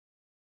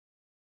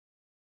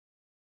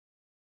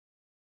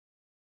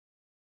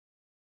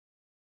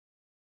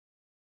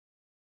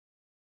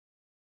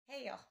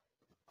Hey y'all,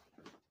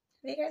 have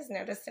you guys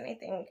noticed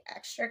anything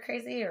extra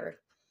crazy or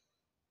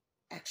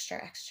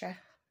extra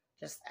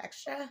just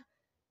extra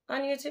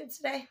on YouTube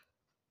today?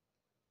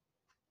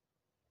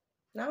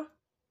 No?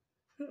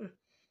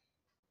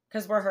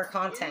 Because we're her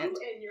content.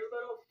 You and your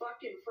little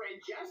fucking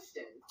friend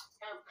Justin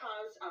have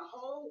caused a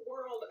whole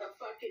world of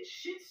fucking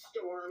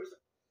shitstorms.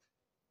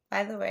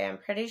 By the way, I'm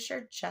pretty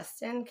sure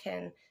Justin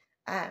can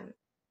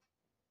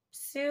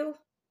sue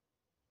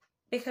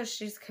because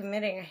she's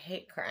committing a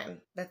hate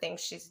crime, the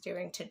things she's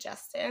doing to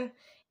Justin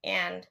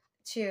and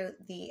to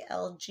the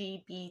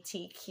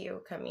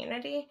LGBTQ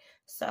community.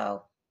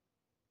 So,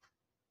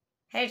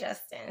 hey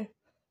Justin.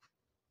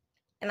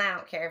 And I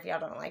don't care if y'all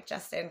don't like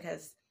Justin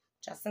because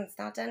Justin's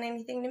not done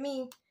anything to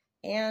me.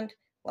 And,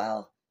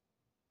 well,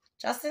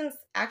 Justin's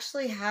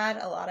actually had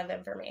a lot of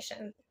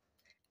information.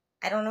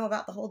 I don't know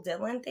about the whole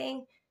Dylan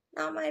thing.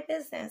 Not my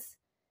business.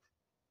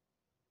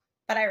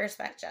 But I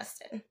respect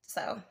Justin,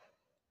 so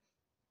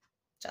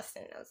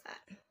Justin knows that.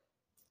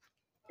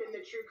 In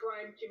the true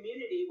crime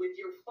community with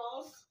your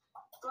false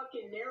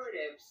fucking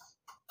narratives.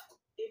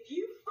 If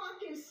you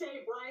fucking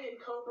say Brian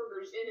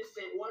Koberger's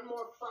innocent one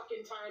more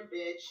fucking time,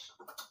 bitch,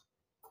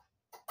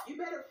 you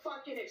better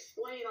fucking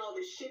explain all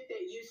the shit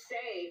that you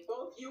say.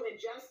 Both you and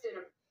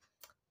Justin.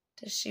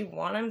 Does she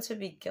want him to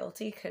be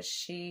guilty because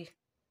she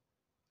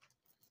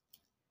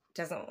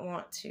doesn't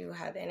want to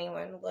have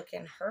anyone look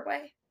in her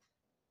way?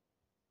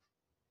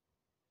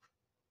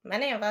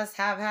 Many of us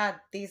have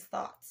had these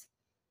thoughts.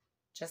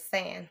 Just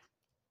saying.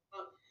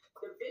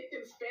 The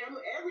victim's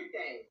family,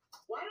 everything.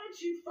 Why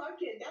don't you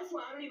fucking... That's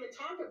why I don't even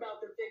talk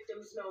about the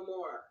victims no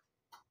more.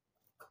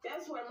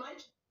 That's why my...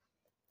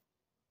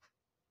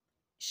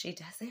 She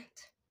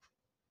doesn't?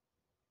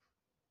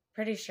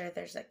 Pretty sure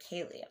there's a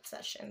Kaylee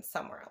obsession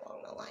somewhere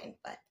along the line,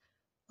 but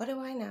what do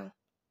I know?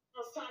 I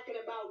was talking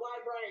about why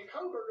Brian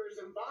Koberger's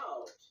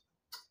involved.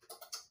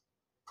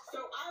 So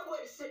I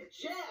would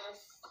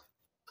suggest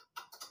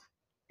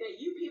that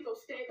you people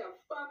stay the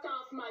fuck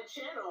off my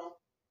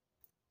channel.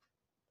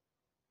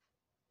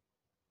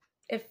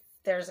 If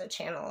there's a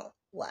channel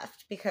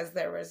left, because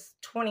there was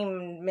 20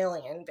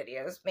 million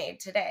videos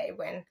made today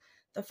when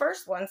the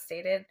first one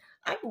stated,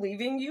 I'm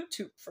leaving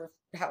YouTube for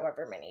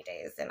however many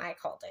days, and I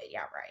called it,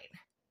 yeah, right.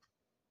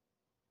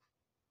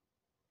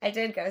 I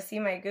did go see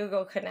my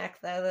Google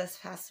Connect, though, this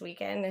past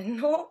weekend,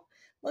 and oh,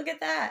 look at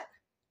that.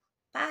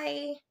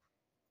 Bye.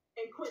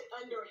 And quit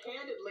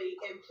underhandedly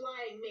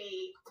implying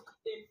me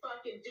in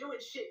fucking doing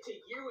shit to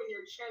you and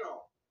your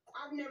channel.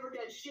 I've never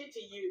done shit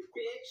to you,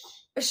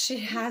 bitch. She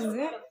hasn't.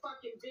 You still got a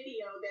fucking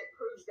video that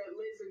proves that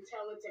Liz and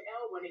Tell It to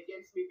Elle went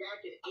against me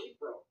back in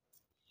April.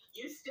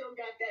 You still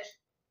got that.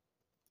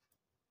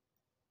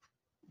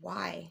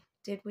 Why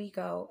did we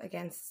go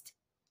against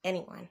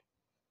anyone?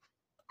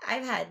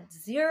 I've had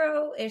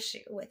zero issue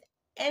with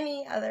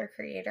any other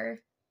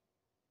creator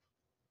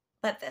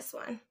but this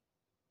one.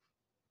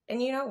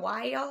 And you know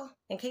why, y'all?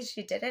 In case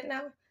you didn't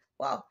know,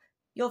 well,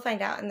 you'll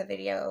find out in the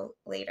video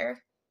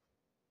later.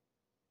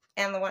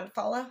 And the one to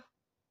follow,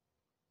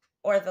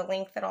 or the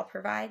link that I'll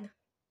provide.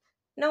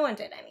 No one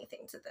did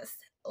anything to this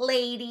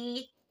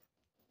lady.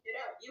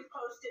 You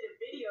posted a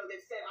video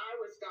that said I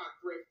was not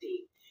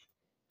thrifty.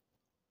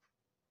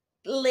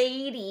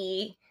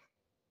 Lady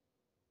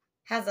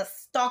has a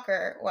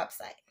stalker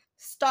website,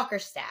 Stalker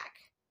Stack.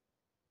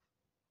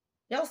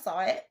 Y'all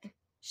saw it.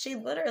 She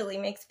literally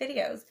makes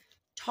videos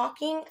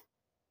talking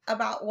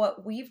about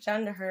what we've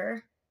done to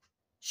her,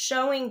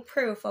 showing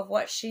proof of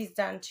what she's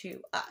done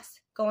to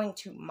us, going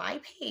to my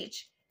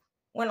page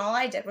when all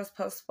I did was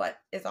post what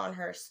is on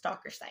her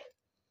stalker site.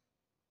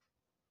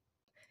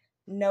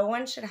 No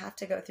one should have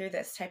to go through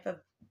this type of,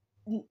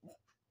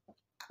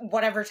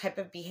 whatever type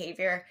of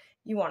behavior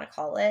you want to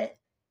call it,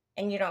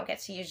 and you don't get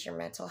to use your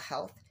mental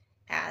health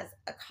as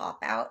a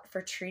cop-out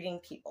for treating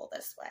people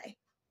this way.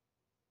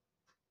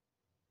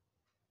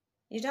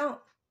 You don't.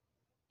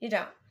 You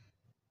don't.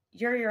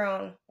 You're your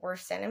own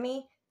worst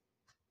enemy.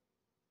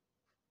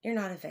 You're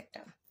not a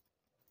victim.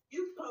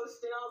 You've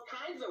posted all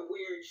kinds of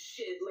weird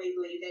shit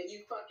lately that you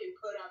fucking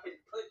put up and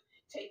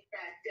take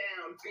back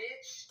down,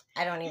 bitch.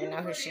 I don't even know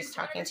who she's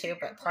talking to,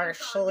 but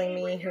partially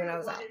me, who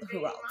knows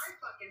who else. My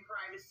fucking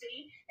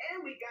privacy,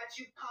 and we got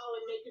you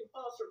calling, making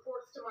false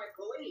reports to my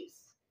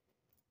police.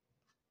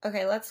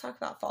 Okay, let's talk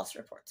about false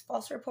reports.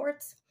 False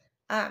reports.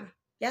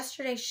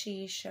 Yesterday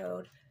she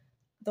showed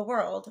the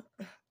world,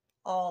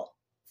 all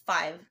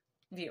 5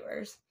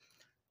 viewers,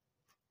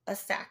 a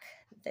stack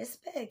this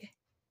big.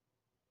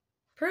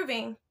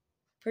 Proving,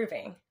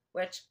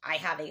 which I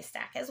have a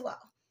stack as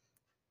well,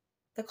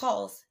 the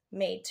calls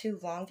made to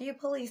Longview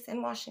police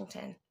in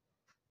Washington,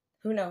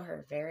 who know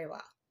her very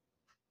well.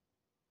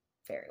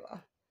 Very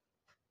well.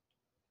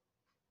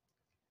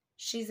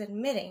 She's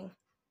admitting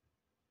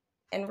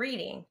and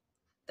reading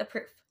the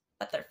proof,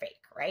 but they're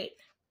fake, right?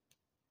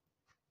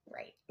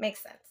 Right.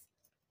 Makes sense.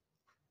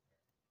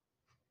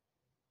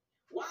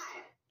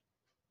 Why?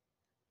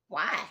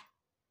 Why?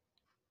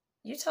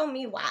 You tell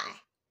me why.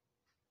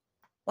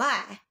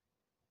 Why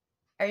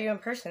are you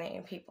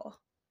impersonating people?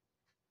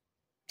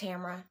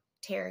 Tamara,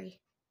 Terry,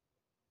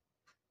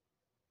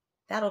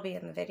 That'll be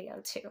in the video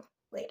too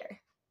later.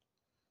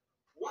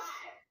 Why?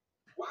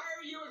 Why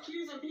are you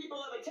accusing people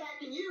of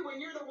attacking you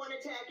when you're the one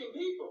attacking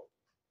people?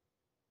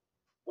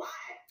 Why?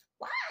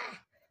 Why?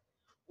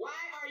 Why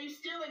are you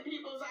stealing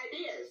people's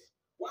ideas?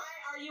 Why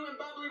are you in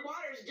Bubbly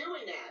Waters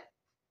doing that?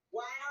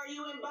 Why are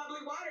you in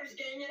Bubbly Waters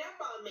ganging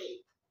up on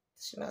me?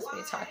 She must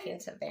be talking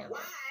to Van.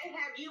 Why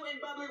have you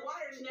in Bubbly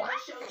Waters never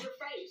showed your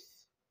face?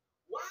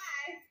 Why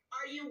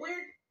are you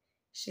weird?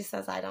 She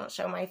says I don't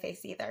show my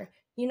face either.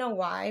 You know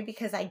why?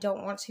 Because I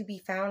don't want to be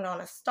found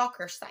on a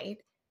stalker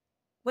site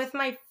with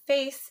my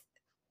face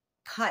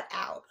cut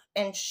out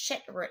and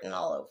shit written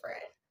all over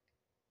it.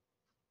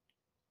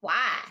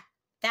 Why?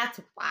 That's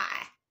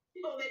why.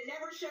 People that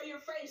never show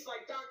your face,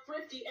 like Doc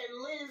Thrifty and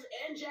Liz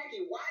and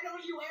Jackie, why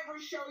don't you ever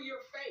show your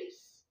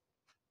face?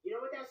 You know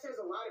what that says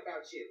a lot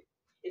about you?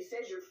 It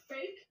says you're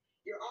fake,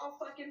 you're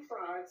all fucking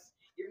frauds,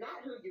 you're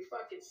not who you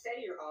fucking say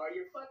you are,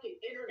 you're fucking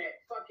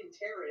internet fucking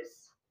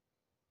terrorists.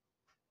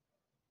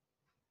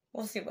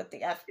 We'll see what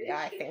the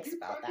FBI thinks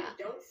about that.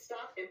 Don't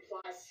stop and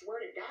I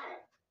swear to God,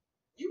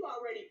 you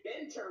already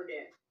been turned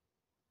in.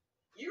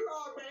 You're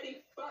already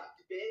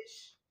fucked,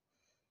 bitch.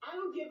 I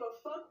don't give a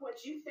fuck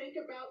what you think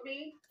about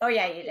me. Oh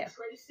yeah, you do.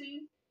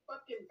 Tracy,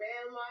 fucking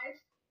van life.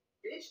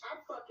 Bitch, I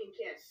fucking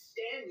can't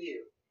stand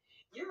you.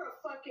 You're a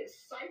fucking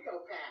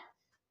psychopath.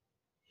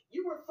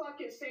 You were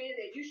fucking saying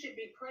that you should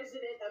be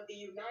president of the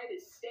United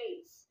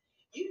States.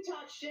 You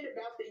talk shit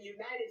about the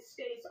United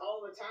States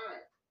all the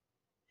time.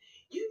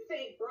 You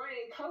think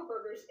Brian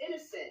Kohberger's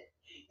innocent.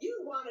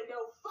 You want to go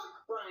fuck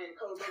Brian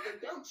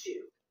Kohberger, don't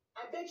you?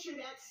 I bet you're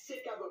that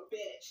sick of a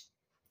bitch.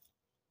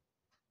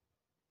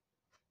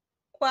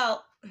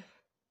 Well,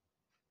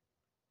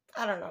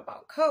 I don't know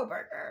about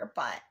Kohberger,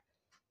 but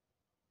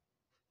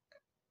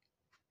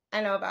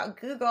I know about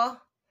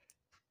Google.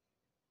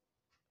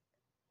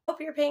 Hope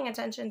you're paying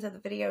attention to the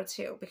video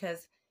too,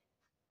 because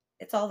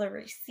it's all the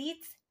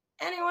receipts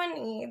anyone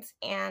needs,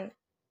 and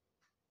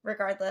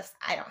regardless,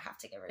 I don't have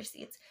to give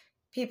receipts.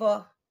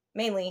 People,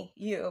 mainly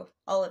you,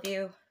 all of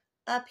you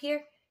up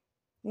here,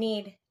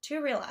 need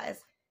to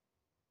realize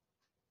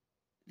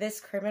this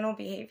criminal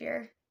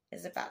behavior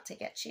is about to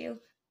get you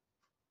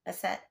a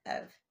set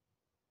of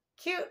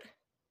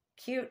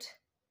cute,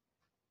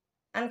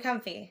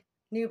 uncomfy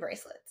new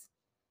bracelets.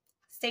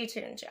 Stay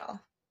tuned, y'all.